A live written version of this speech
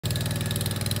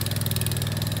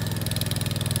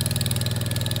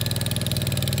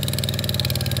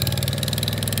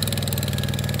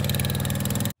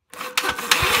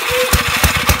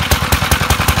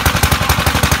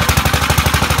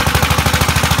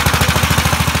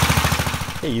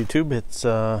Hey YouTube, it's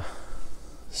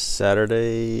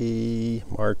Saturday,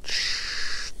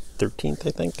 March 13th,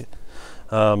 I think.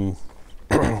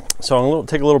 So I'm going to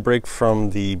take a little break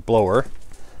from the blower,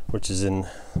 which is in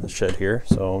the shed here.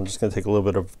 So I'm just going to take a little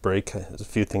bit of a break. There's a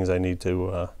few things I need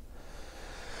to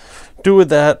do with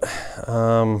that.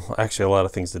 Actually, a lot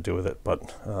of things to do with it, but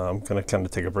I'm going to kind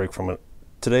of take a break from it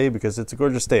today because it's a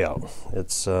gorgeous day out.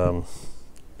 It's very,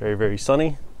 very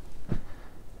sunny.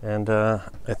 And I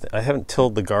haven't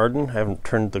tilled the garden. I haven't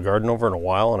turned the garden over in a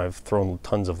while, and I've thrown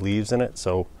tons of leaves in it.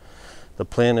 So the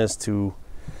plan is to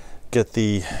get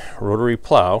the rotary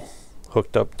plow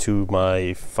hooked up to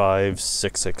my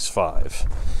 5665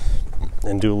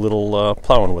 and do a little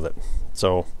plowing with it.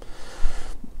 So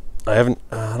I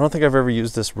don't think I've ever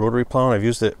used this rotary plow. I've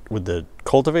used it with the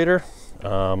cultivator,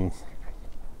 and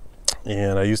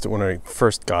I used it when I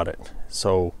first got it.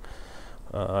 So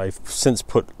I've since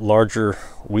put larger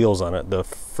wheels on it. The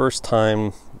first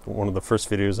time, one of the first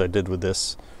videos I did with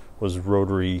this was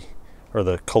rotary, or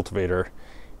the cultivator,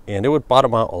 and it would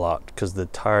bottom out a lot because the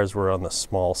tires were on the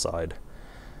small side.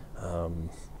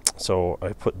 So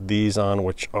I put these on,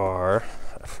 which are,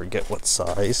 I forget what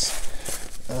size.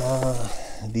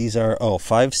 These are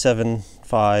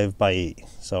 5.75 by 8.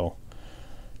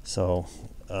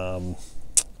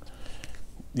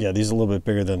 Yeah, these are a little bit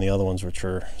bigger than the other ones, which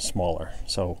are smaller.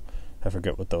 So I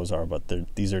forget what those are, but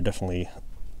these are definitely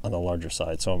on the larger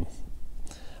side. So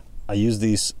I use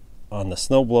these on the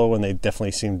snowblow, and they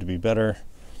definitely seem to be better.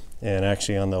 And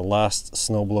actually, on the last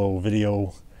snowblow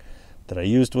video that I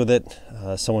used with it,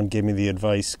 someone gave me the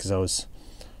advice because I was,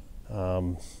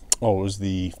 it was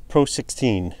the Pro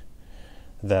 16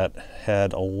 that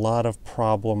had a lot of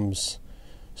problems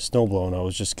snowblowing. I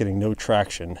was just getting no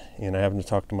traction, and I happened to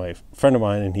talk to my friend of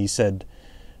mine, and he said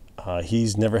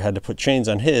he's never had to put chains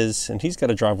on his, and he's got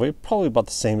a driveway probably about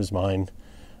the same as mine,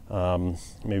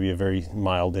 maybe a very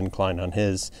mild incline on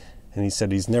his, and he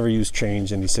said he's never used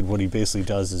chains, and he said what he basically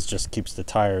does is just keeps the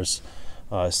tires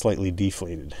slightly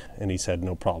deflated, and he said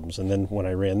no problems. And then when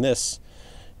I ran this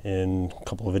in a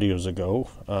couple of videos ago,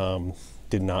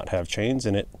 did not have chains,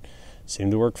 and it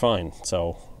seemed to work fine.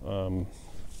 So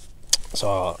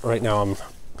right now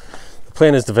the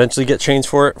plan is to eventually get chains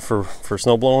for it for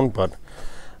snow blowing, but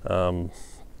don't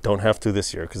have to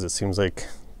this year because it seems like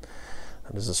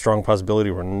there's a strong possibility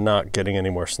we're not getting any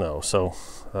more snow. So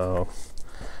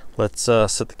let's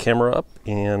set the camera up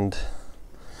and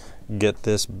get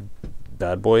this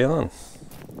bad boy on.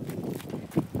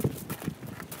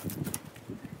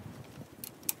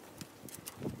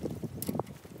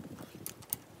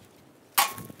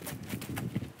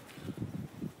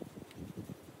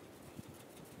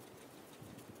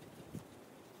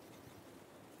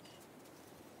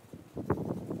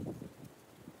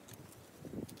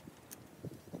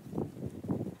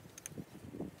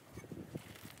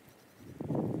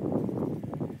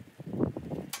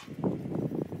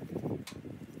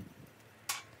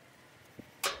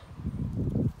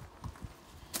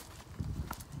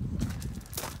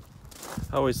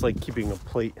 I always like keeping a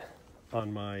plate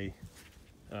on my,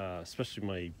 especially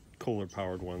my Kohler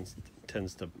powered ones.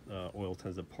 Oil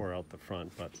tends to pour out the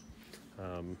front, but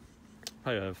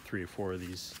I have 3 or 4 of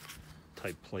these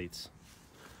type plates.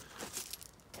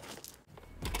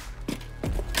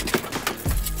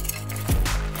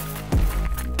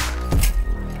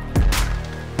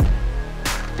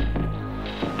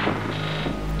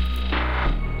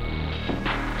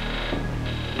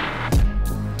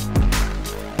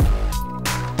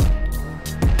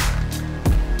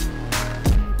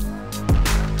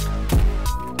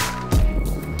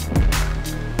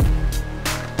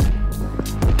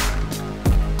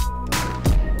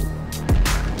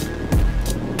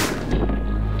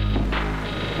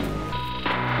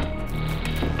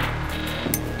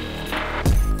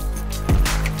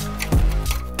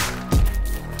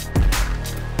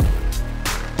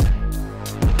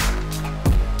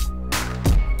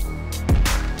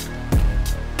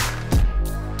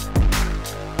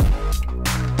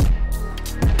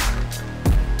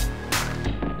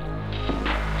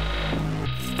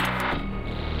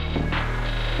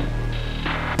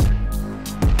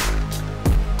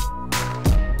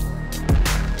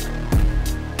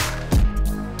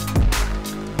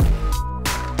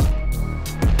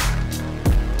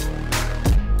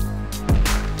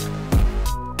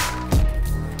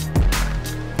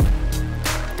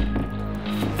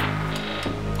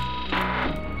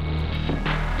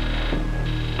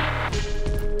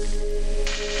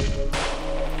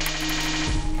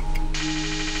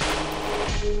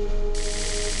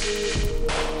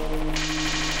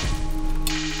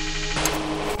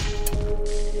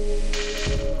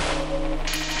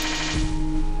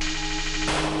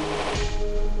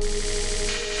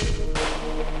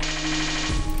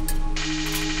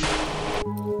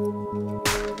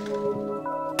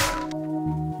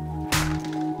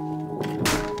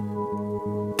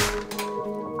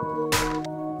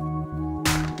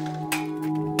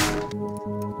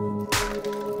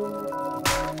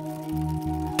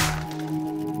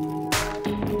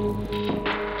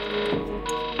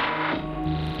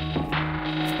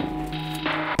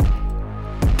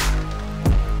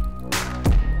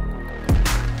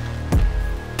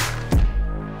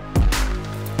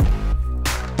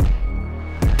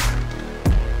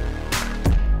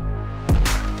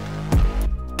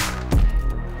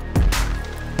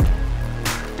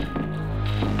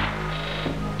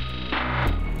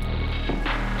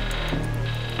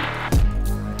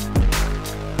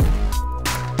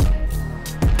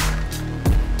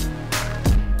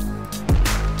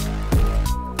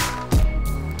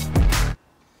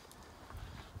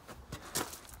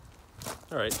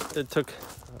 All right, it took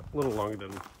a little longer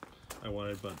than I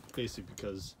wanted, but basically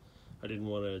because I didn't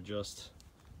want to adjust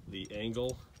the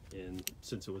angle, and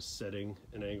since it was setting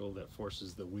an angle that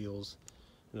forces the wheels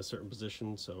in a certain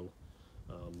position, so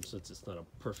since it's not a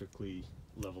perfectly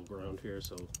level ground here,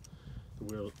 so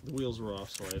the wheels were off,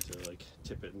 so I had to like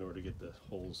tip it in order to get the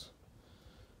holes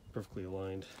perfectly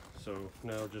aligned. So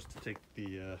now just to take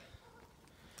the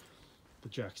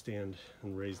jack stand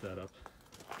and raise that up.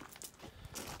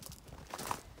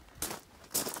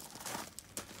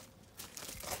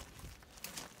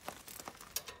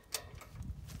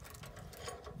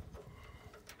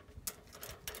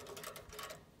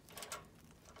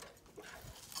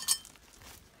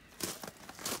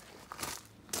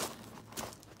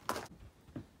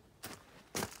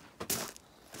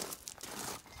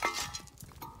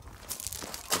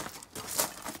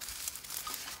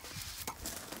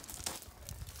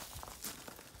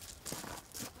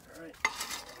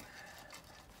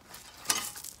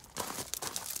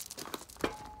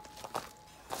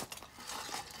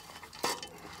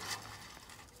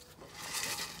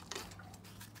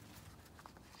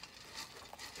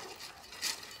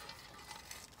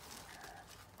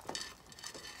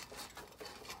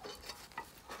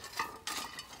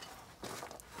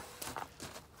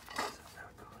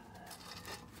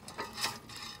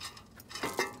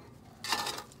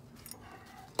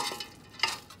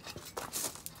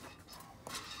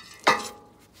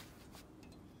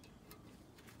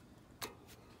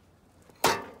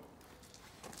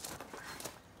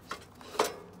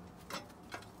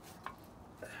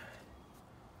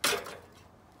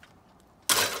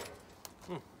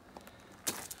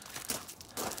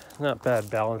 Not bad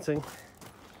balancing.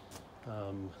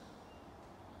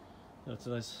 That's a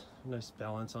nice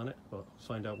balance on it, but we'll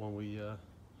find out when we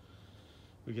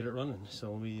get it running.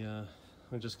 So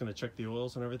I'm just gonna check the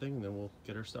oils and everything, and then we'll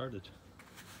get her started.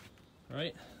 All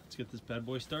right, let's get this bad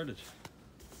boy started.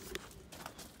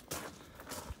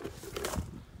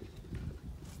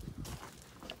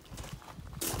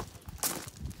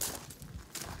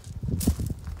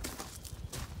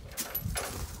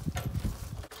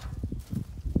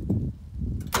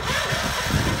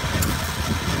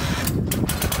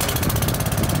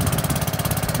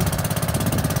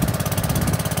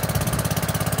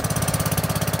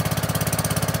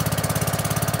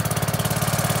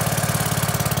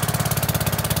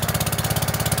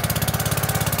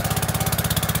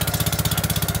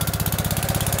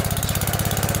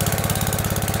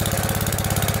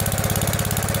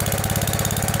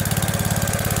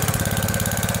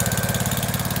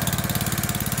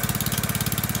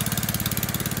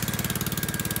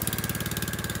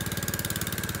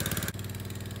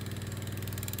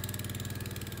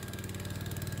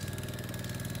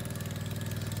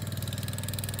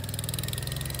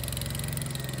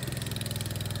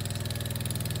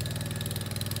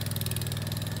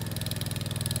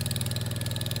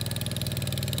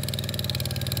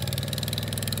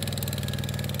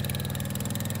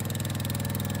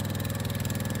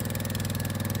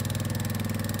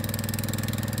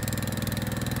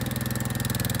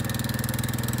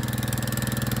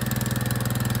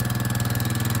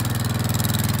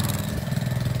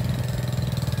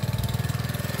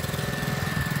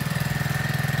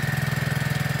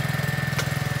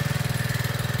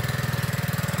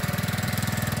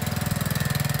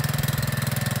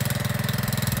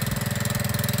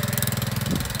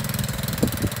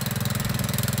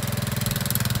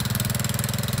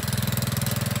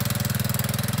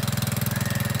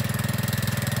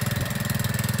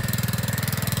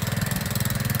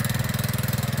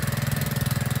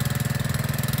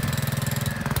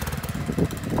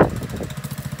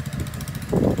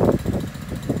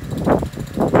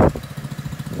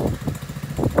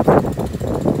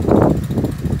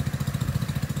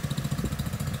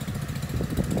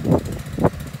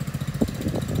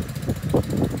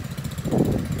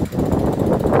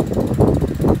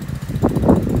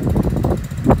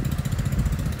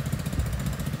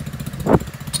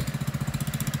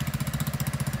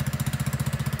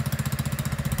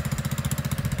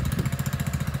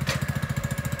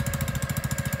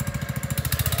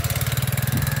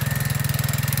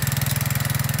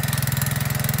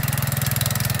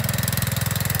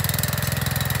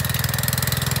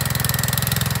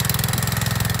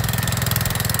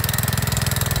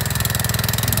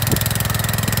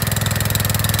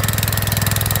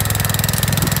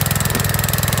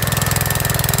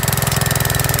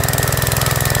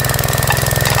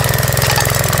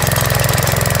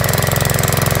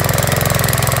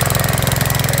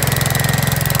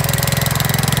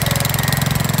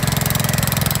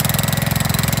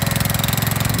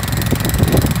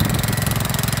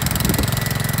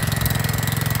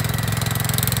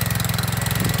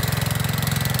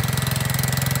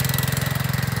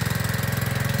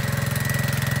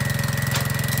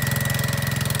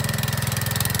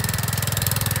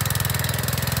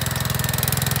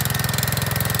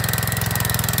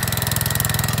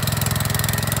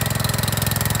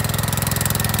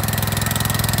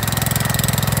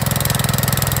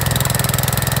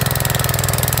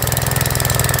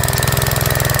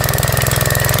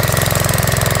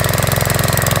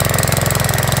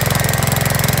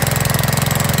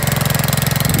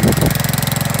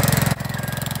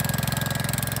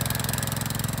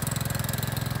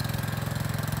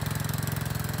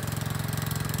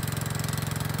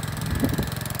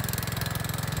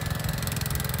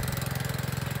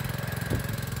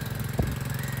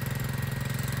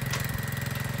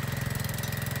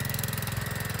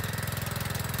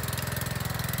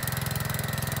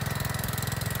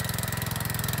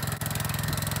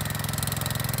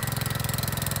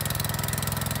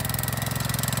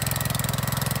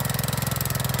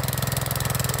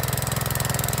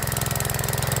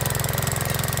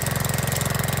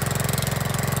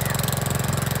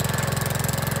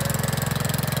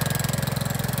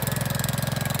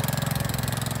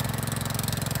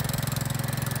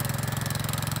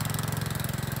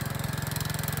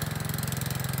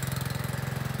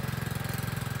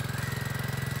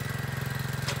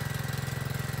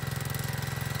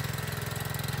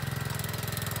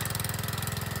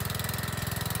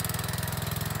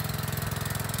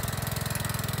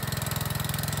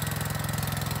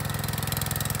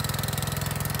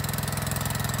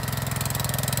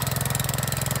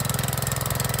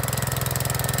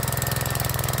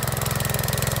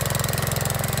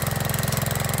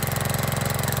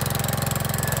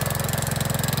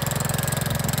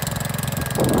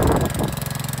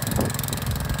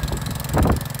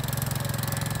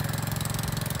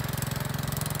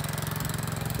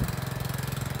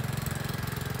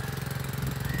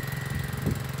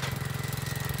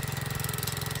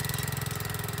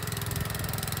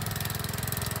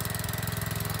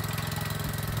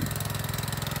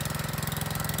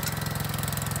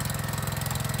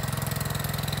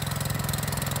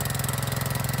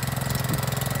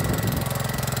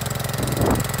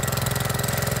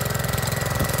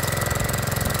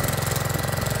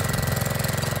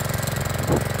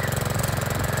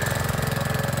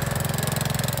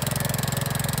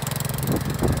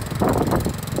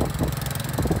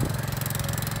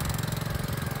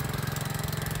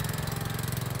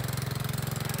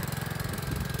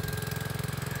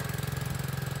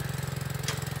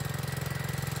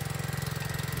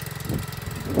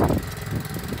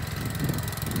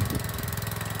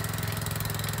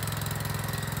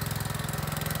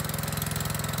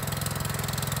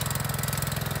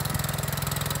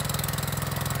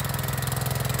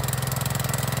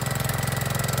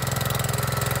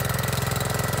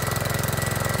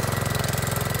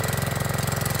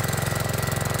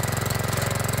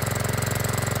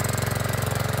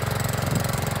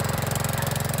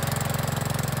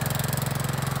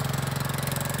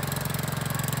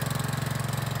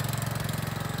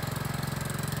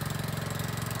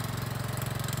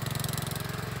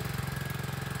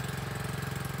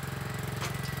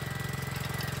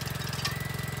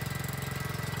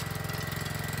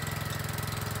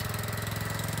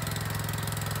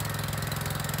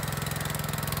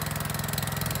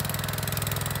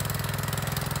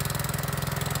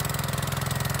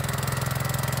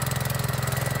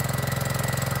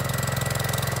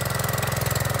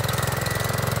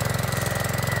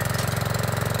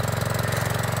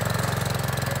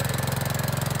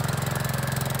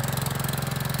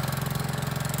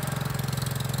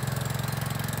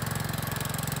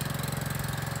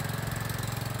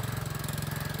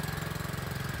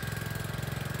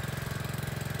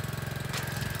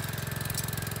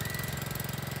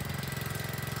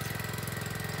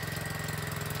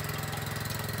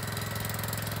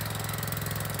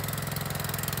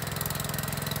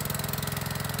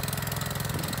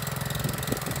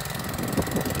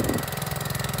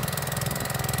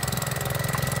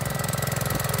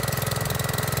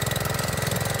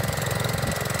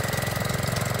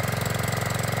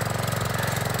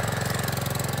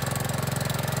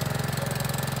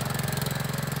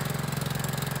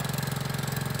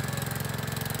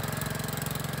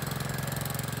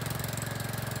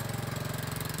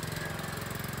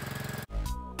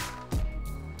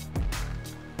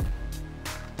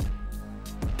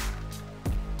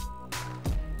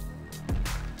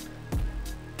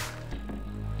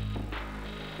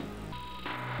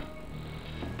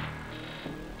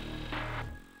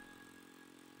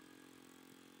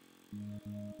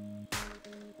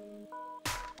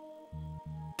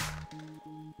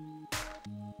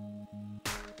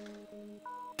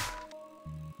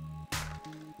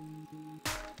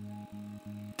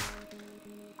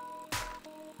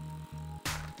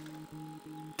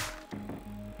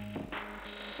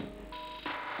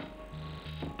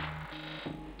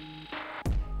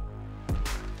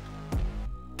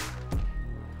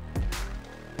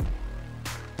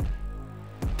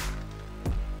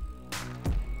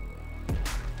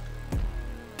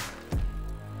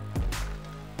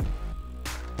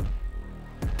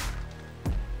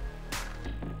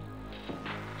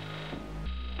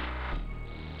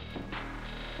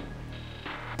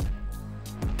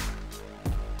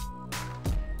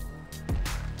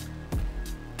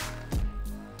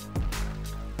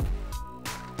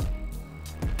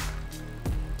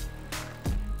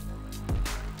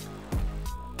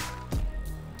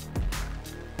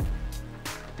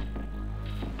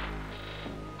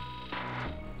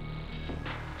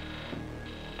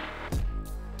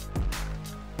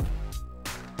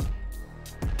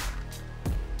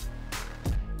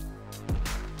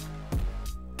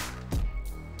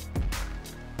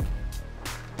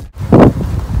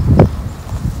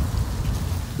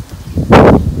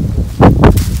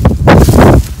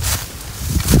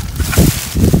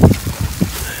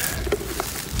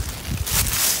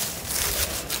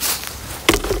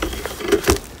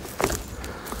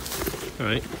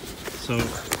 Alright, so,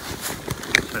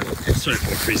 sorry for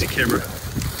the crazy camera.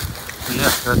 But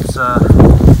yeah, that's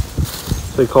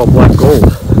what they call black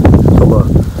gold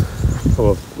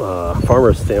from a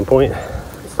farmer's standpoint.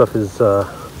 Stuff is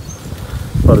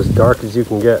about as dark as you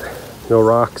can get. No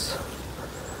rocks.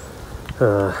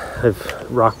 I've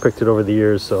rock picked it over the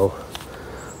years, so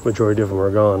majority of them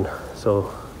are gone.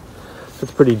 So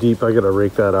it's pretty deep. I gotta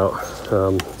rake that out,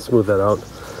 smooth that out.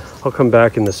 I'll come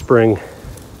back in the spring,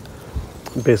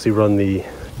 basically run the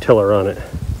tiller on it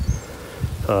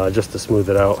just to smooth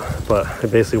it out. But I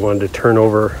basically wanted to turn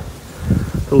over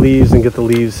the leaves and get the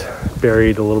leaves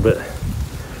buried a little bit,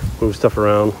 move stuff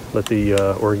around, let the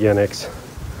organics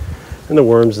and the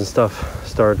worms and stuff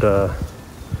start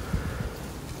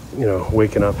you know,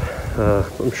 waking up.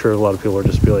 I'm sure a lot of people will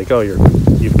just be like, oh,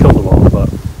 you've killed them all, but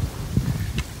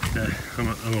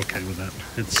I'm okay with that.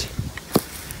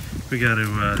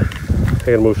 I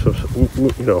gotta move some,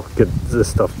 you know, get this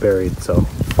stuff buried. So,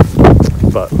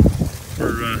 but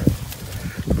we're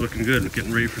looking good. We're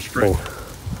getting ready for spring.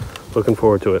 Looking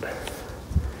forward to it.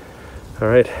 All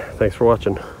right, thanks for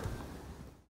watching.